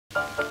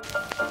I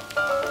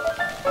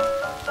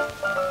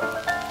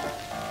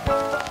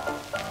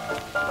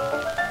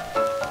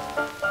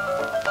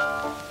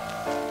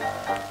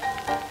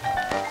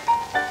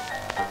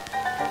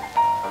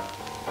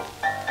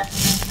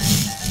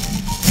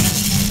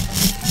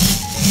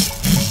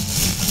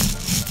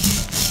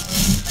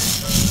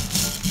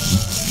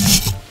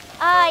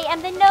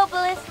am the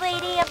noblest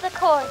lady of the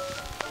court,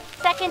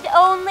 second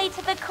only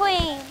to the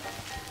queen,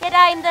 yet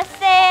I am the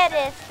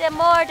saddest of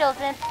mortals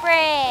in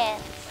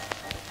France.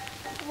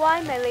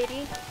 Why, my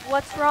lady?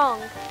 What's wrong?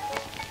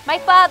 My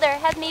father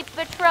has me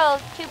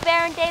betrothed to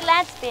Baron de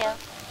Lanceville,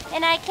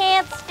 and I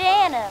can't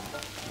stand him.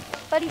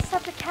 But he's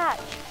such a catch.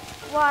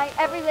 Why,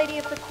 every lady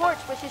of the court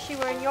wishes she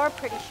were in your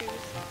pretty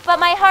shoes. But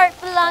my heart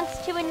belongs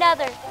to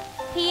another,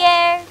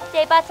 Pierre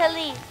de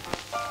Bataille.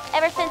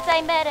 Ever since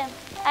I met him,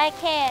 I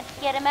can't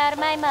get him out of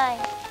my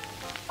mind.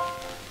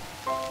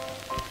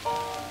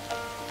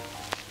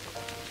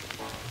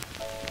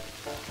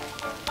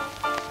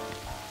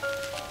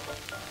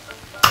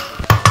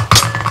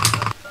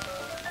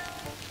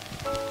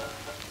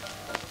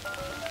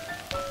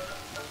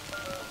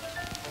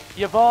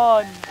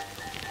 Yvonne!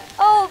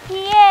 Oh,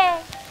 Pierre,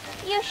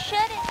 you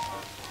shouldn't.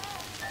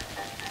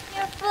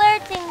 You're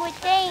flirting with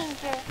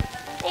danger.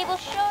 They will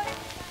shorten.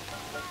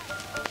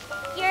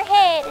 Your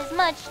head is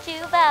much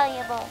too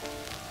valuable.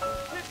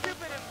 The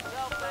stupid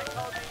himself that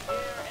called me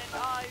here, and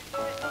I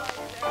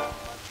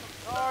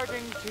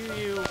regarding to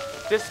you,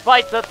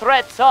 despite the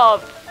threats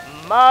of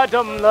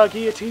Madame la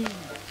Guillotine.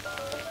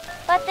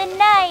 But the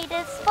night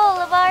is full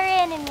of our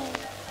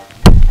enemies.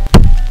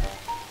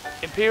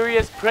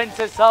 Imperious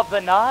Princess of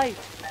the Night,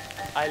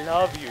 I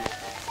love you.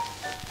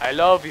 I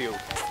love you.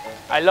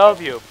 I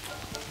love you.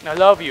 I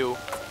love you.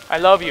 I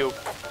love you.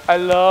 I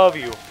love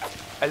you.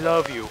 I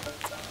love you.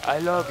 I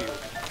love you.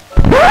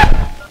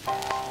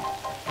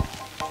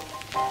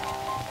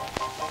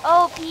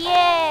 Oh,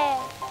 Pierre.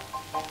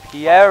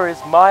 Pierre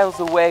is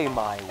miles away,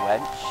 my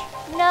wench.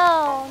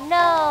 No,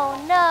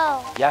 no,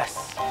 no.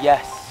 Yes,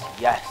 yes,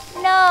 yes.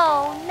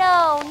 No,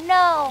 no,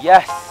 no.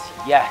 Yes,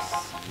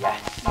 yes,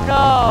 yes.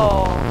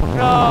 No,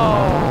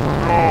 no.